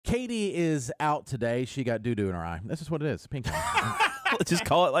Katie is out today. She got doo-doo in her eye. That's just what it is. Pink eye. Let's just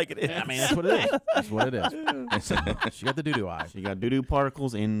call it like it is. I mean, that's what it is. That's what it is. She got the doo-doo eye. She got doo-doo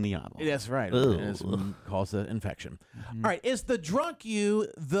particles in the eyeball. That's right. Ugh. It causes an infection. All right. Is the drunk you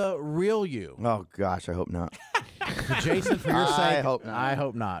the real you? Oh, gosh, I hope not. So Jason, for your sake, I hope not. I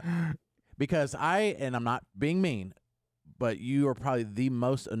hope not. Because and I'm not being mean, but you are probably the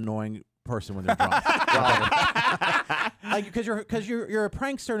most annoying person when they're drunk. Like, because you're a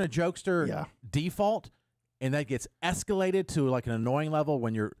prankster and a jokester default, and that gets escalated to like an annoying level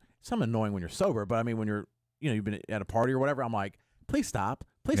when you're annoying when you're sober. But I mean, when you've been at a party or whatever, I'm like, please stop.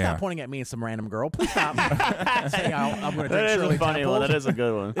 Please stop pointing at me and some random girl. Please stop saying I'm going to drink Shirley That is a funny Temple. one. That is a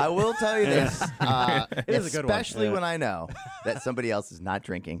good one. I will tell you this. It is a good one. Especially when I know that somebody else is not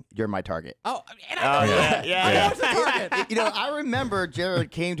drinking. You're my target. Oh, and I know that. yeah. What's the target? You know, I remember Jared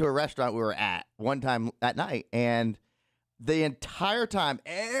came to a restaurant we were at one time at night, and the entire time,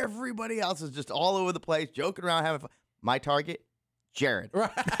 everybody else is just all over the place, joking around, having fun. My target, Jared. Right.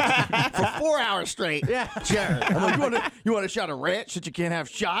 For 4 hours straight. Yeah. Jared. I'm like, you want a shot of ranch since you can't have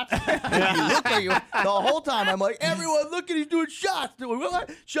shots? You look like the whole time I'm like, everyone look at he's doing shots. Doing what?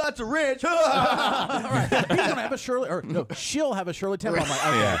 Shots of ranch. All right. He's gonna have a Shirley, or no, she'll have a Shirley Temple. I'm like,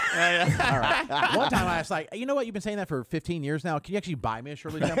 okay. All right. One time I was like, you know what? You've been saying that for 15 years now. Can you actually buy me a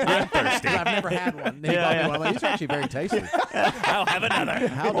Shirley Temple? I'm thirsty. I've never had one. And he bought me one. I'm like, these are actually very tasty. I'll have another.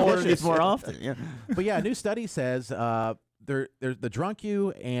 How Order delicious. these more often. Yeah. But yeah, a new study says there's the drunk you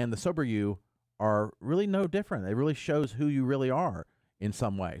and the sober you are really no different. It really shows who you really are in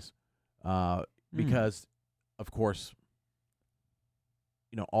some ways, because of course,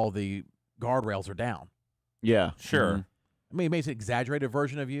 all the guardrails are down. Yeah. Sure. I mean, it makes an exaggerated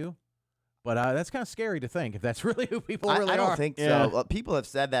version of you, but that's kind of scary to think if that's really who people really I are. don't think Yeah. so. People have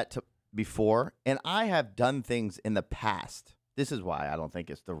said that before, and I have done things in the past. This is why I don't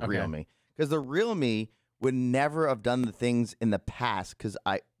think it's the real me. Because the real me would never have done the things in the past because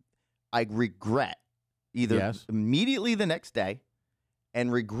I regret either immediately the next day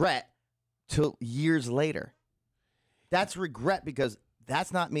and regret till years later. That's regret because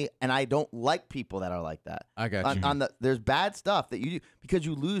that's not me, and I don't like people that are like that. I got you. There's bad stuff that you do because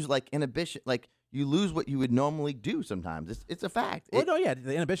you lose like inhibition, like you lose what you would normally do sometimes. It's a fact. Well, no, yeah,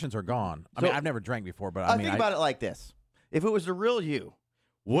 the inhibitions are gone. I mean, I've never drank before, but I mean, think about it like this. If it was the real you,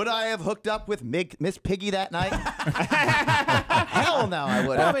 would I have hooked up with Miss Piggy that night? Hell no, I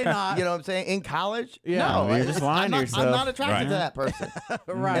wouldn't. Probably not. You know what I'm saying? In college? Yeah. No. You're just lying to yourself. I'm not attracted to that person.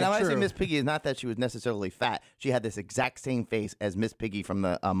 Right, And I might say true. Miss Piggy is not that she was necessarily fat. She had this exact same face as Miss Piggy from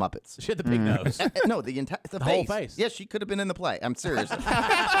the Muppets. She had the big nose. No, the whole face. Yes, she could have been in the play. I'm serious.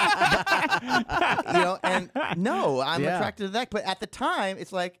 And no, I'm attracted to that. But at the time,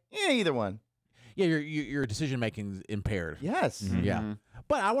 it's like, either one. Yeah, your decision making is impaired. Yes. Yeah,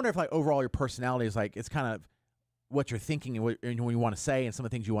 but I wonder if like overall your personality is like it's kind of what you're thinking and what you want to say and some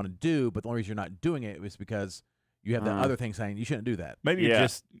of the things you want to do. But the only reason you're not doing it is because you have the other thing saying you shouldn't do that. Maybe you're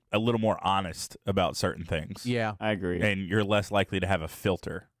just a little more honest about certain things. Yeah, I agree. And you're less likely to have a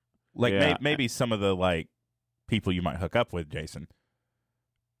filter. Like maybe some of the like people you might hook up with, Jason,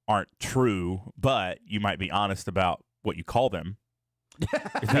 aren't true, but you might be honest about what you call them. If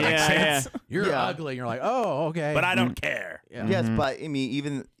that makes sense. You're ugly. And you're like, oh, okay. But I don't care. Yeah. Yes, but I mean,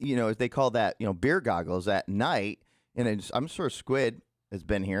 even as they call that, beer goggles at night, and I'm sure Squid has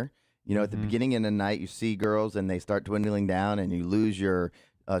been here. At the beginning of the night, you see girls and they start dwindling down, and you lose your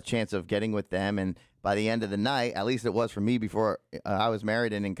chance of getting with them. And by the end of the night, at least it was for me before I was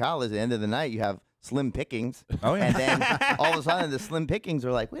married and in college. At the end of the night, you have slim pickings. Oh yeah. And then all of a sudden, the slim pickings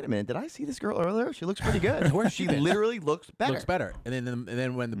are like, wait a minute, did I see this girl earlier? She looks pretty good. Where's she literally looks better. Looks better. And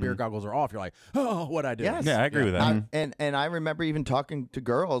then when the beer goggles are off, you're like, oh, what'd I do? Yes. Yeah, I agree with that. And I remember even talking to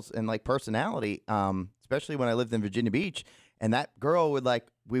girls and like personality, especially when I lived in Virginia Beach, and that girl would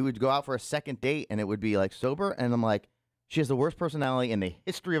we would go out for a second date and it would be like sober, and I'm like, she has the worst personality in the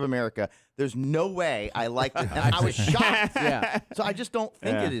history of America. There's no way I liked it. And I was shocked. Yeah. So I just don't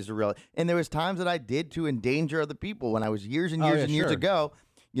think it is a real. And there was times that I did to endanger other people when I was years and years and years ago.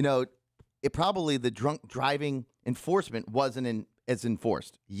 It probably the drunk driving enforcement wasn't as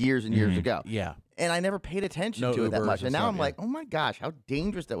enforced years and years ago. Yeah. And I never paid attention to it that Ubers much. And now stuff, I'm like, oh my gosh, how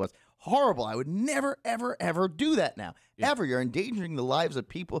dangerous that was. Horrible. I would never, ever, ever do that now. Ever. You're endangering the lives of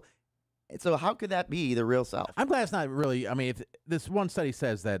people. So how could that be the real self? I'm glad it's not really. I mean, if this one study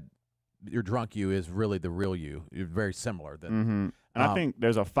says that your drunk you is really the real you. You're very similar. And I think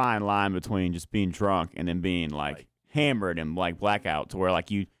there's a fine line between just being drunk and then being like hammered and like blackout, to where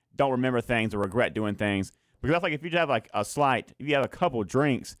like you don't remember things or regret doing things. Because I feel like if you have like if you have a couple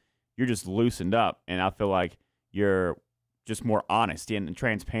drinks, you're just loosened up, and I feel like you're just more honest and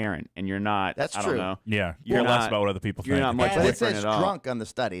transparent, and you're not. That's I true. don't know. Yeah, You're you're less not- about what other people you're think. not much But it different says at all. drunk on the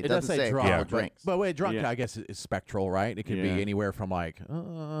study. It, It does doesn't say drunk, alcohol but, drinks. but wait, drunk Yeah. I guess is spectral, right? It could Yeah. be anywhere from like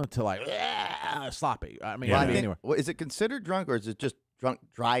to like sloppy. I mean, Yeah. it could be I think, anywhere. well, is it considered drunk or is it just drunk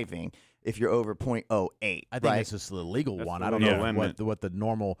driving if you're over 0.08? I think right? it's just the legal That's one. the I don't legal know limit. what the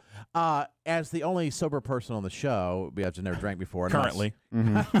normal. As the only sober person on the show, I've never drank before. and Currently,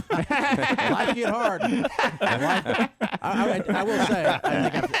 life get hard. I will say,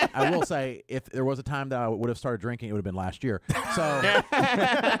 I will say, if there was a time that I would have started drinking, it would have been last year. So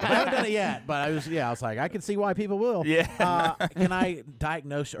I haven't done it yet, but I was like, I can see why people will. Yeah. Can I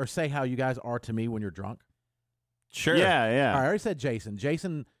diagnose or say how you guys are to me when you're drunk? sure. Yeah, All yeah. right, I already said Jason.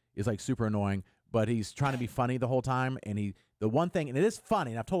 Jason is like super annoying, but he's trying to be funny the whole time. And the one thing, and it is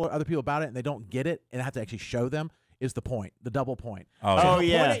funny, and I've told other people about it, and they don't get it, and I have to actually show them, is the point, the double point. Oh, Oh, They'll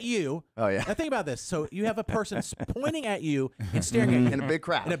yeah. point at you. Oh, yeah. Now think about this. So you have a person pointing at you and staring at you In a big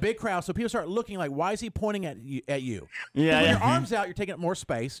crowd. in a big crowd. So people start looking like, why is he pointing at you? Yeah, When yeah. your arms out, you're taking up more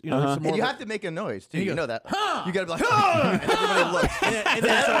space. You know, there's some more And you of a- have to make a noise, too. And You you go, know that. "Huh!" You got to be like, "Huh!" And everybody looks. and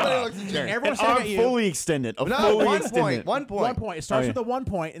then Everybody looks at Jerry. everyone's Arm staring at you. fully extended. No, fully 1 extended. point. 1 point. 1 point. It starts Oh, with a 1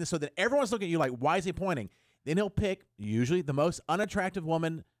 point, and so that everyone's looking at you like, why is he pointing? Then he'll pick usually the most unattractive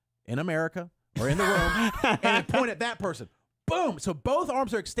woman in America or in the room, and then point at that person. Boom! So both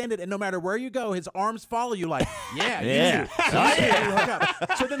arms are extended, and no matter where you go, his arms follow you. Like, yeah, Yeah. you two. So, you hook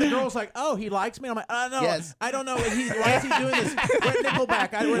up. So then the girl's like, "Oh, he likes me." I'm like, no, Yes. I don't know. Why is he doing this? We're at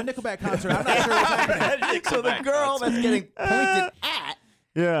Nickelback. We're at a Nickelback concert. I'm not sure what's happening. So the girl that's getting pointed at,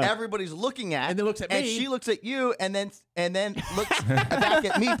 Yeah. everybody's looking at, And then looks at and me. she looks at you, and then looks back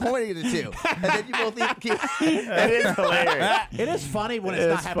at me, pointing at you, and then you both keep. That is hilarious. It is funny when it's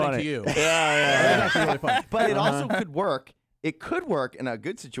not It's happening funny. to you. Yeah, yeah. It's actually really funny. But it also could work. It could work in a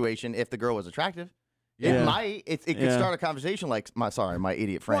good situation if the girl was attractive. Yeah. It might. It could Yeah. start a conversation like, my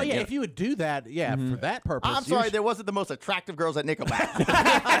idiot friend. Well, yeah, you know? if you would do that, for that purpose. I'm sorry, there wasn't the most attractive girls at Nickelback. When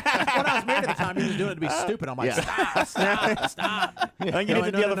I was married at the time, he was doing it to be stupid. I'm like, stop. I think he No, did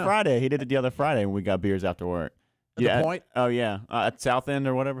it no, the no, other no. Friday. He did it the other Friday when we got beers after work. The Point? Oh, yeah. At South End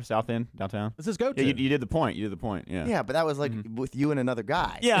or whatever. South End, downtown. This is go to. Yeah, you did the point. You did the point. Yeah. Yeah, but that was like with you and another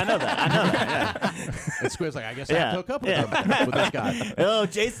guy. Yeah, I know that. I know that. And Squid's like, I guess I Yeah. have to hook up with this guy. Yeah. Oh,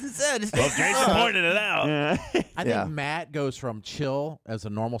 Jason said. Well, Jason pointed it out. Yeah. I think Yeah. Matt goes from chill as a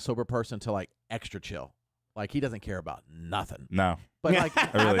normal sober person to like extra chill. Like he doesn't care about nothing. No. But like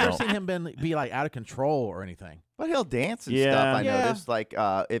I've really never don't. seen him be like out of control or anything. But he'll dance and Yeah. stuff. I Yeah. noticed. Like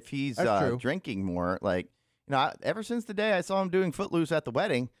if he's That's true. drinking more, like ever since the day I saw him doing Footloose at the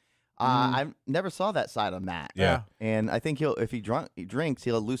wedding, I never saw that side of Matt. Yeah. And I think if he drinks,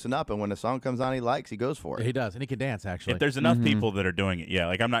 he'll loosen up. And when a song comes on he likes, he goes for it. He does, and he can dance actually. If there's enough people that are doing it, yeah.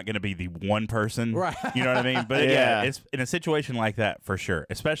 Like I'm not going to be the one person, Right. You know what I mean? But Yeah. it's in a situation like that for sure,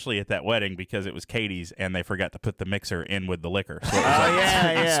 especially at that wedding because it was Katie's and they forgot to put the mixer in with the liquor. So it was like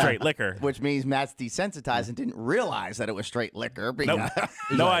yeah. straight liquor. Which means Matt's desensitized and didn't realize that it was straight liquor. Because Nope.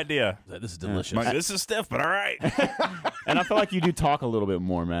 No idea. This is delicious. I'm like, this is stiff, but all right. And I feel like you do talk a little bit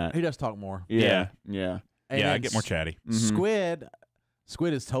more, Matt. He does talk more. Yeah. Yeah. Yeah. And yeah, I then get more chatty. Squid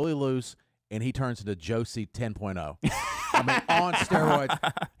is totally loose, and he turns into Josie 10.0. I mean, on steroids.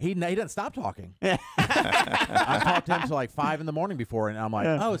 He doesn't stop talking. I talked to him till like 5 a.m. before, and I'm like,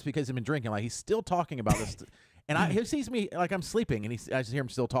 oh, it's because he's been drinking. Like he's still talking about this. And he sees me like I'm sleeping, and I just hear him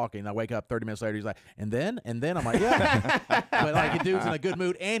still talking. And I wake up 30 minutes later. He's like, and then I'm like, yeah. But like the dude's in a good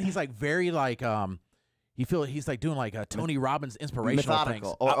mood, and he's like very like he's like doing like a Tony Robbins inspirational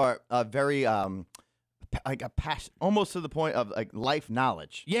methodical things. or very like a passion, almost to the point of like life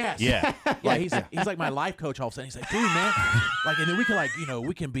knowledge. Yes. Yeah. Yeah, he's like my life coach all of a sudden. He's like, dude, man, like, and then we can like,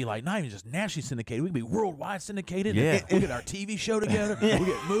 we can be like not even just nationally syndicated. We can be worldwide syndicated. Yeah. We get our TV show together. We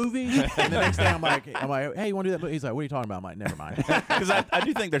get movies. And the next day I'm like, hey, you want to do that movie? He's like, what are you talking about? I'm like, never mind. Because I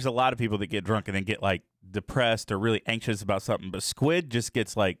do think there's a lot of people that get drunk and then get like depressed or really anxious about something. But Squid just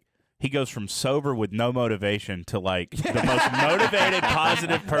gets like, he goes from sober with no motivation to like the most motivated,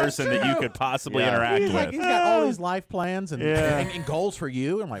 positive person that you could possibly interact He's with. like, he's got all these life plans and goals for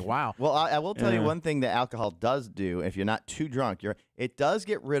you. I'm like, wow. Well, I will tell you one thing that alcohol does do. If you're not too drunk, it does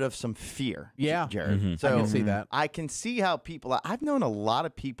get rid of some fear. Yeah. Jared. I can see that. I can see how people. I've known a lot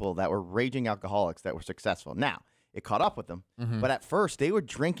of people that were raging alcoholics that were successful. Now it caught up with them, but at first they were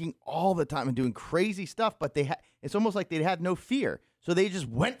drinking all the time and doing crazy stuff. But it's almost like they had no fear, so they just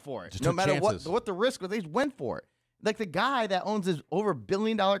went for it. Just No took matter chances. what the risk was, they just went for it. Like the guy that owns this over $1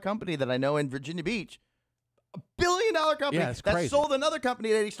 billion company that I know in Virginia Beach. $1 billion company Yeah, it's that crazy. sold another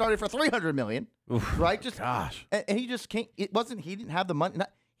company that he started for $300 million. Right? Just Gosh. and he just can't. It wasn't. He didn't have the money.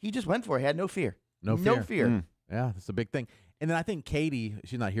 He just went for it. He had no fear. No No fear. fear. Yeah, that's a big thing. And then I think Katie,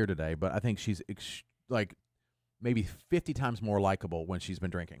 she's not here today, but I think she's like maybe 50 times more likable when she's been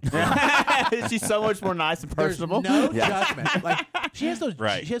drinking. She's so much more nice and personable. There's no judgment. Like she has those.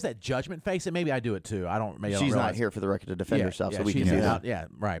 Right. She has that judgment face, and maybe I do it too. I don't. Maybe she's I don't not here for the record to defend herself, so we can do do that. that. Yeah,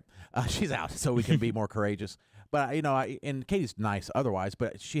 right. She's out, so we can be more courageous. But you know, and Katie's nice otherwise,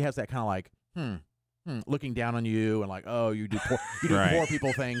 but she has that kind of like, looking down on you and like, oh, you do poor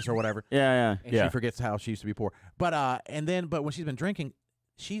people things or whatever. Yeah. And she forgets how she used to be poor. But but when she's been drinking,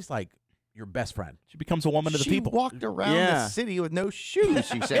 she's like your best friend. She becomes a woman of the people. She walked around the city with no shoes,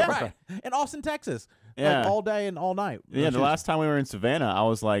 she said. Right. In Austin, Texas. Like all day and all night. Yeah, the last time we were in Savannah, I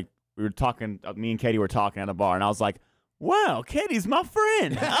was like, we were talking, me and Katie were talking at a bar, and I was like, wow, Katie's my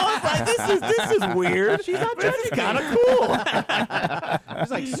friend. I was like, this is weird. She's not this is kind of cool.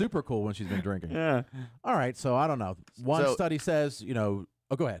 She's like super cool when she's been drinking. Yeah. All right, so I don't know. One study says, go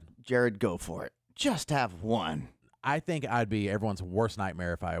ahead. Jared, go for it. Just have one. I think I'd be everyone's worst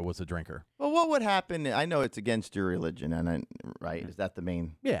nightmare if I was a drinker. Well, what would happen? I know it's against your religion, right? Is that the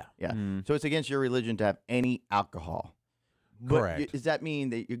main? Yeah. Yeah. So it's against your religion to have any alcohol. Correct. But does that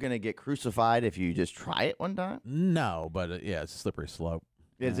mean that you're going to get crucified if you just try it one time? No, but it's a slippery slope.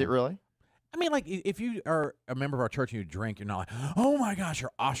 Is it really? I mean, like, if you are a member of our church and you drink, you're not like, oh my gosh,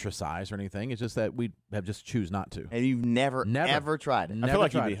 you're ostracized or anything. It's just that we have just choose not to. And you've never ever tried it. I feel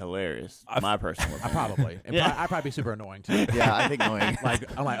like you'd be hilarious. My personal opinion. Probably. I'd probably be super annoying too. Yeah, I think annoying.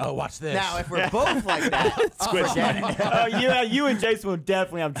 I'm like, oh, watch this. Now, if we're both like that, forget it. Oh, you and Jason would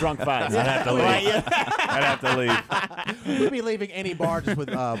definitely have drunk fights. I'd have to leave. I'd have to leave. We'd be leaving any bar just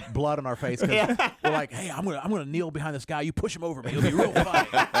with blood on our face because we're like, hey, I'm gonna kneel behind this guy. You push him over me. It'll be real funny.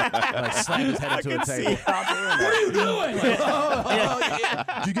 Like, slam his head into a table. What are you doing? Like,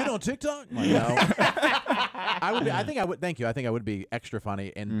 yeah. Did you get on TikTok? Like, no. Thank you. I think I would be extra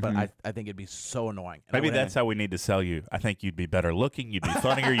funny, but I think it'd be so annoying. And Maybe that's how we need to sell you. I think you'd be better looking. You'd be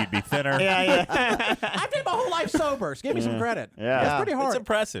funnier. You'd be thinner. I did my whole life sober. So give me some credit. Yeah. That's pretty hard. It's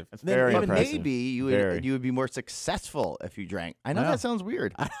impressive. It's very impressive. Maybe you would be more successful if you drank. I know that sounds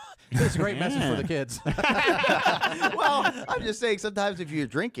weird. It's a great message for the kids. Well, I'm just saying sometimes if you're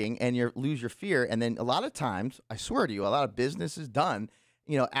drinking and you lose your fear, and then a lot of times, I swear to you, a lot of business is done.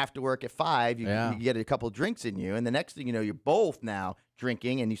 After work at 5, you get a couple drinks in you, and the next thing you know, you're both now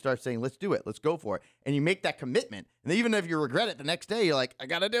drinking, and you start saying, let's do it, let's go for it. And you make that commitment. And even if you regret it the next day, you're like, I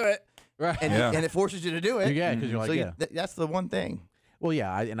got to do it. Right. And it forces you to do it. Yeah, because you're like, so that's the one thing. Well,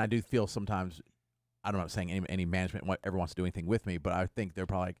 yeah, and I do feel sometimes, I'm not saying any management ever wants to do anything with me, but I think they're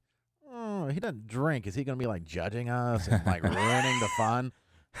probably like, oh, he doesn't drink. Is he going to be like judging us and like ruining the fun?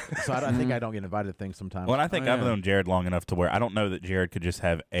 So I think I don't get invited to things sometimes. Well, I think I've known Jared long enough to where I don't know that Jared could just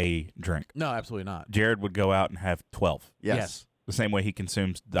have a drink. No, absolutely not. Jared would go out and have 12. Yes. The same way he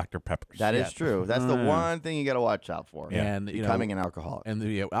consumes Dr. Peppers. That is true. That's the one thing you got to watch out for. Yeah. And becoming an alcoholic. And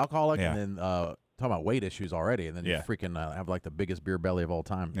the alcoholic, and then talking about weight issues already, and then you freaking have like the biggest beer belly of all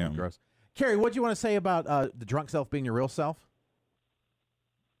time. Yeah. Gross. Carrie, what do you want to say about the drunk self being your real self?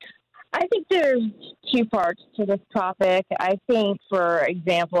 I think there's two parts to this topic. I think, for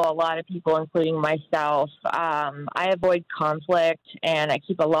example, a lot of people, including myself, I avoid conflict and I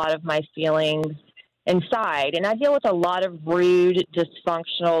keep a lot of my feelings inside. And I deal with a lot of rude,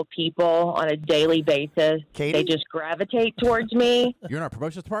 dysfunctional people on a daily basis. Katie? They just gravitate towards me. You're in our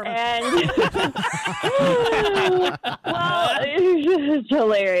promotions department? And well, it's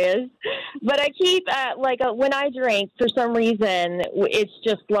hilarious. But I keep, when I drink, for some reason, it's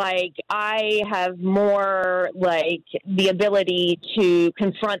just like I have more, like, the ability to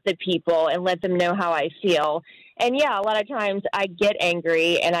confront the people and let them know how I feel. And, yeah, a lot of times I get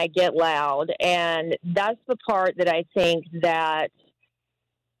angry and I get loud. And that's the part that I think that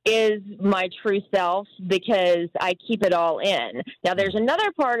is my true self, because I keep it all in. Now, there's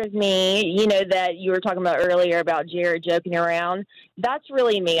another part of me, that you were talking about earlier about Jared joking around. That's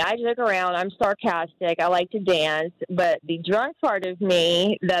really me. I joke around. I'm sarcastic. I like to dance. But the drunk part of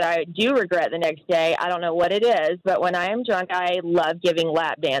me that I do regret the next day, I don't know what it is. But when I am drunk, I love giving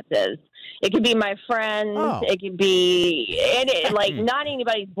lap dances. It could be my friends. Oh. It could be not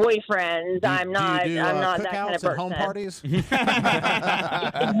anybody's boyfriends. I'm not that kind of person. Home parties? Yes,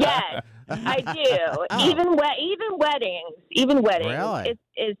 I do. Oh. Even weddings. Really?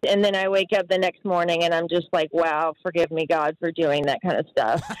 And then I wake up the next morning and I'm just like, wow, forgive me, God, for doing that kind of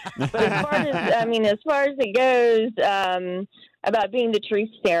stuff. But as far as it goes, about being the truth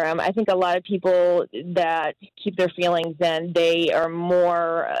serum, I think a lot of people that keep their feelings in, they are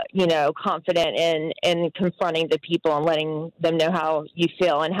more, confident in confronting the people and letting them know how you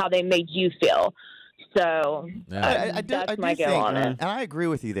feel and how they made you feel. So I that's do my go think, on it. and I agree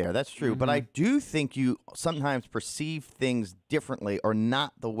with you there. That's true. But I do think you sometimes perceive things differently or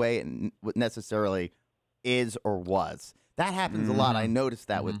not the way it necessarily is or was. That happens a lot. I noticed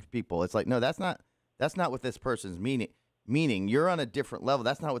that with people. It's like, no, that's not what this person's meaning. You're on a different level.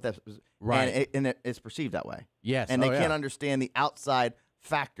 That's not what that's right. And it's perceived that way. Yes. And they can't understand the outside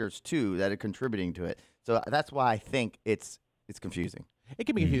factors too that are contributing to it. So that's why I think it's confusing. It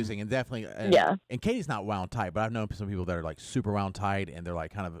can be confusing and definitely. And Katie's not wound tight, but I've known some people that are like super wound tight and they're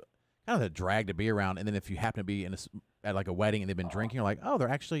like kind of a drag to be around. And then if you happen to be at like a wedding and they've been drinking, you're like, oh, they're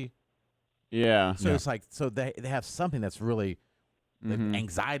actually. Yeah. So it's like they have something that's really like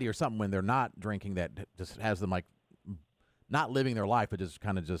anxiety or something when they're not drinking that just has them like not living their life but just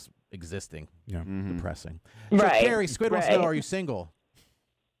kind of just existing. Yeah. Depressing. Right. So Carrie, Squid wants to know, are you single?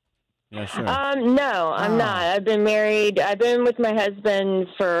 Yeah, sure. No, I'm not. I've been married. I've been with my husband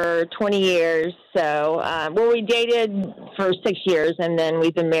for 20 years. So, we dated for 6 years, and then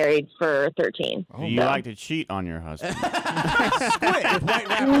we've been married for 13. Do you like to cheat on your husband? Squid with white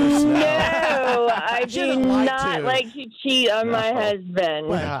wrappers. No, I do not like to cheat on my husband.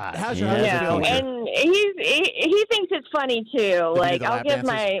 Well, how's your husband feel? And he thinks it's funny too. Like I'll give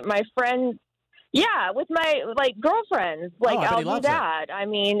my friends. Yeah, with my girlfriends, I'll do that. I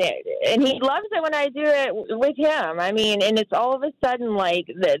mean, and he loves it when I do it with him. I mean, and it's all of a sudden like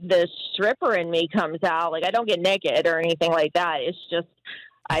the stripper in me comes out. Like I don't get naked or anything like that. It's just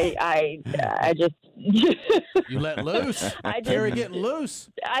I just you let loose. Carrie getting loose.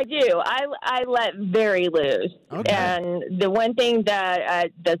 I do. I let very loose. Okay. And the one thing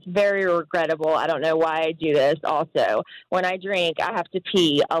that's very regrettable, I don't know why I do this also, when I drink, I have to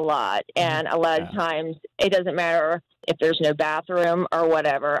pee a lot. And a lot of times it doesn't matter if there's no bathroom or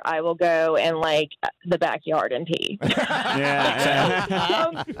whatever, I will go in the backyard and pee. Well,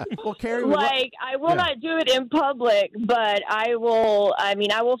 Carrie, I will not do it in public, but I will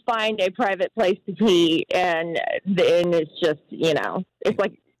find a private place to pee, and it's just, it's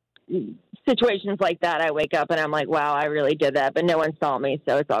like situations like that. I wake up and I'm like, wow, I really did that, but no one saw me,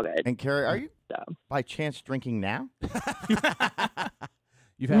 so it's all good. And Carrie, are you by chance drinking now?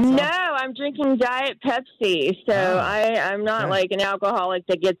 You've had some? No, I'm drinking Diet Pepsi, so I'm not like an alcoholic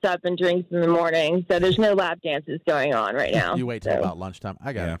that gets up and drinks in the morning. So there's no lap dances going on right now. You wait till about lunchtime.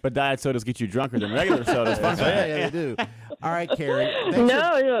 I got it. But diet sodas get you drunker than regular sodas. Yeah, they do. All right, Carrie.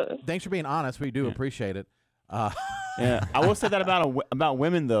 Thanks for being honest. We do appreciate it. Yeah, I will say that about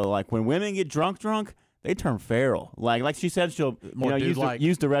women though. Like when women get drunk, they turn feral. Like she said, she'll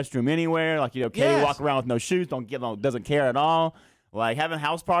use the restroom anywhere. Like Katie walk around with no shoes, doesn't care at all. Like having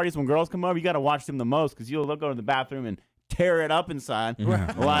house parties when girls come over, you got to watch them the most because they'll go to the bathroom and tear it up inside.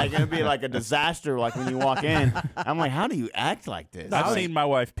 Like it'll be like a disaster. Like when you walk in, I'm like, how do you act like this? I've seen my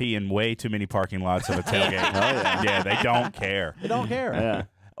wife pee in way too many parking lots of a tailgate. Yeah, they don't care. They don't care. Yeah.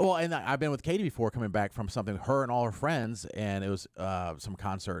 Well, and I've been with Katie before, coming back from something, her and all her friends, and it was some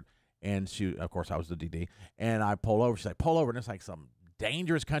concert, and she, of course, I was the DD, and I pull over. She's like, pull over, and it's like some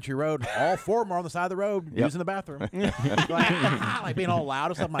dangerous country road. All four of them are on the side of the road using the bathroom. like being all loud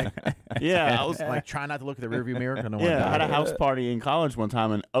or something. I was like trying not to look at the rearview mirror. I had a house party in college one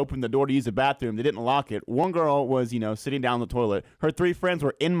time and opened the door to use the bathroom. They didn't lock it. One girl was, sitting down the toilet. Her three friends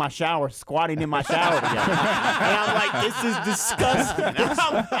were in my shower, squatting in my shower together. And I'm like, this is disgusting.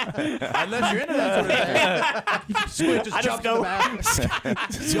 Unless you're into that sort of thing. Squid just jumps in the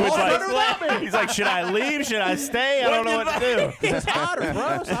bathroom. He's like, should I leave? Should I stay? I don't know what to do. Is hot or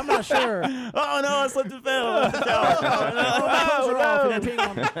gross? I'm not sure. Oh, no, I slipped and fell.